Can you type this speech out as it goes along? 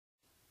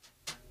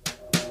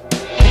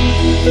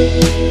Away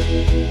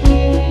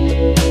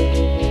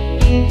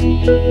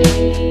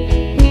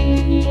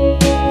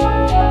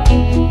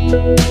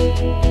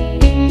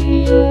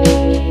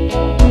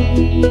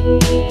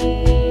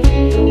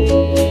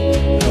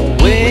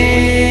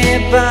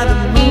by the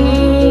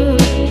moon,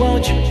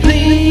 won't you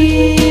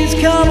please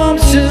come home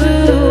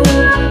soon?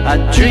 I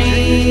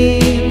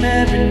dream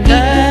every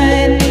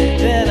night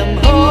that I'm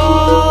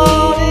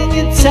holding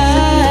you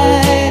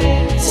tight.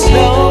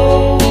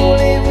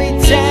 Slowly we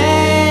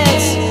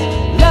dance,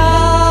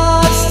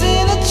 lost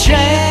in a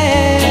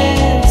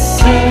trance.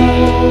 So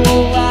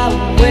I'll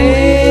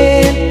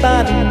wait by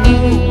the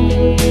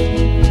moon,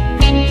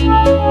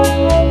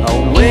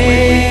 I'll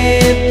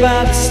wait by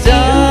the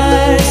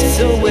stars.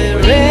 So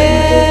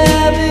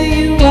wherever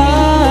you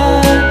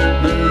are,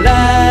 my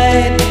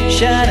light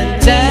shining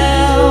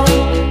down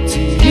to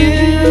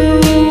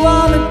you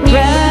on the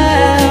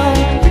ground.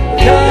 The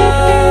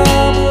color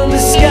of the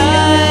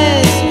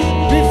skies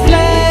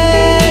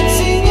reflects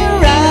in your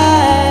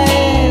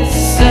eyes.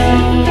 So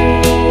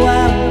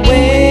I'll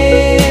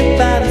wait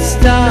by the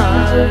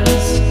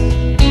stars.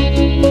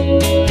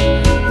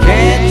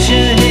 Can't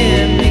you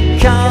hear me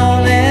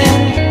calling?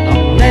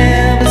 I'll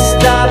never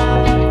stop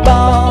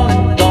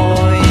falling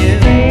for you.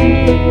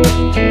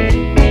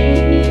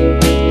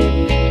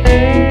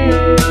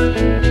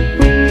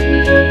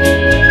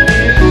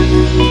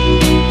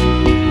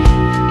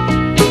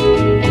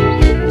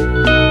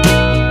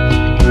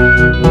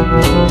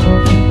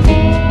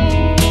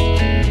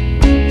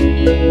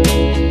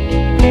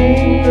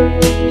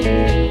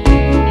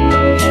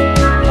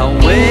 I'll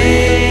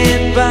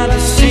wait by the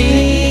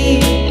sea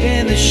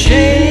in the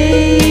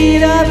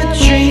shade of a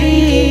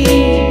tree.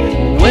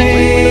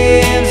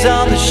 Waves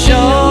on the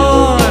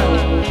shore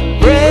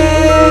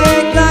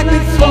break like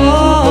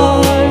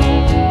before.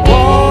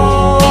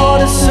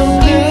 Water so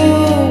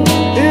blue,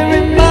 it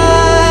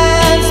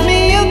reminds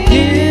me of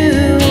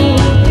you.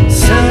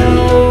 So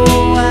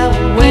I'll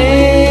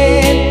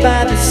wait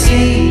by the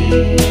sea.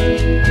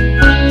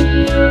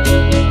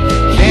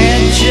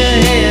 Can't you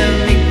hear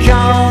me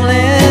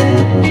calling?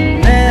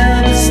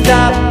 Never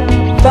stop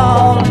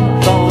falling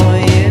for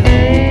you.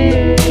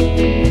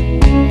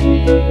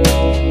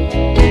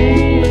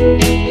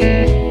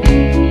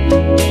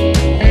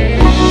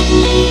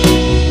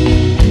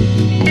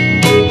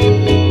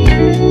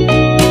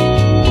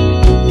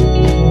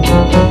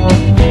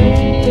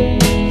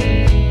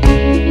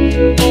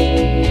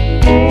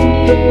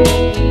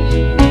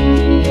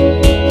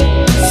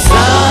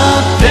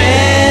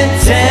 Something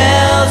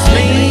tells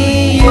me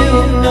you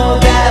know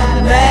that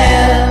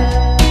man,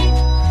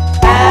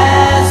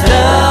 as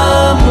the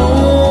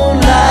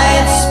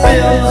moonlight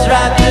spills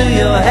right through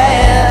your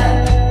hair.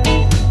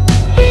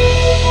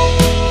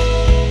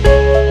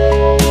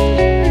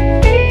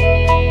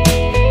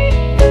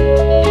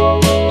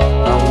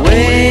 I'll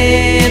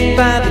wait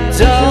by the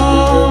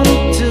dawn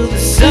till the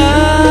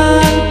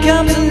sun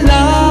comes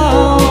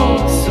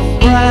along, so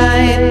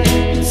bright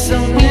and so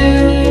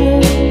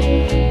new,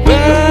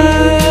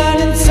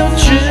 burning so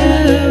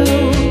true.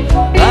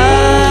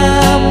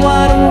 I'm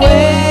wide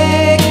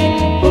awake,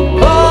 but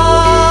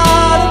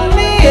part of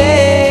me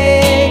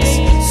aches.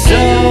 So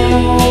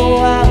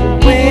I'll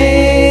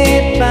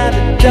wait by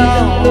the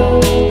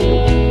dawn.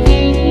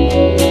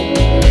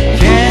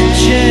 Can't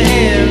you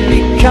hear me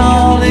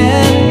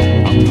calling?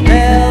 I'll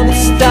never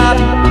stop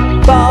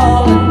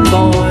falling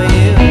for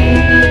you.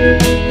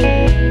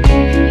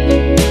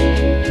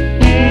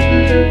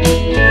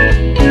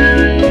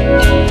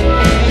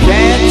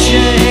 Can't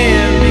you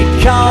hear me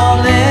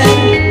calling?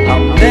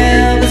 I'll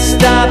never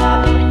stop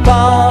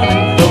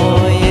falling for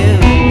you.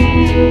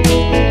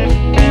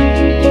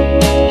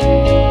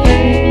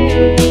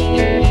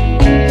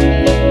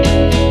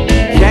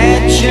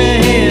 Can't you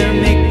hear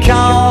me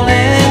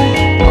calling?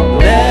 I'll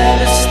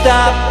never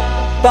stop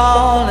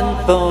falling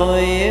for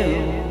you.